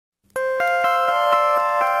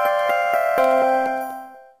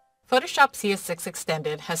Photoshop CS6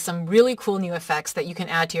 Extended has some really cool new effects that you can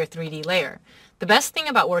add to your 3D layer. The best thing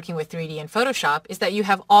about working with 3D in Photoshop is that you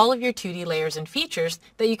have all of your 2D layers and features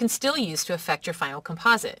that you can still use to affect your final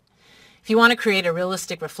composite. If you want to create a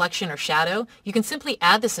realistic reflection or shadow, you can simply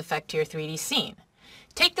add this effect to your 3D scene.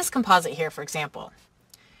 Take this composite here, for example.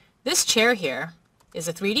 This chair here is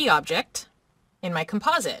a 3D object in my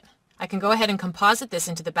composite. I can go ahead and composite this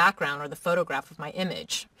into the background or the photograph of my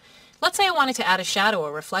image. Let's say I wanted to add a shadow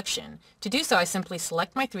or reflection. To do so, I simply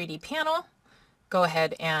select my 3D panel, go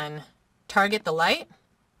ahead and target the light,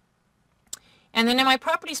 and then in my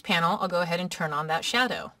Properties panel, I'll go ahead and turn on that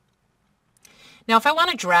shadow. Now if I want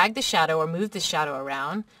to drag the shadow or move the shadow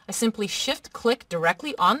around, I simply shift-click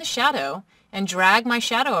directly on the shadow and drag my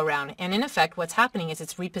shadow around, and in effect what's happening is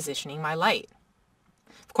it's repositioning my light.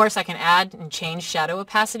 Of course, I can add and change shadow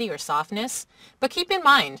opacity or softness, but keep in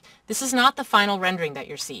mind, this is not the final rendering that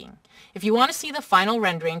you're seeing. If you want to see the final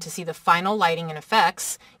rendering, to see the final lighting and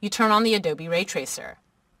effects, you turn on the Adobe Ray Tracer.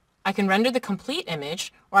 I can render the complete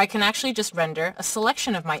image, or I can actually just render a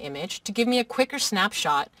selection of my image to give me a quicker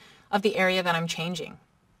snapshot of the area that I'm changing.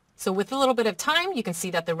 So with a little bit of time, you can see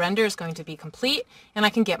that the render is going to be complete, and I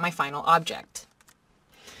can get my final object.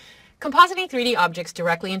 Compositing 3D objects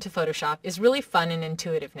directly into Photoshop is really fun and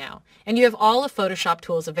intuitive now, and you have all of Photoshop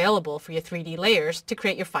tools available for your 3D layers to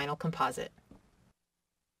create your final composite.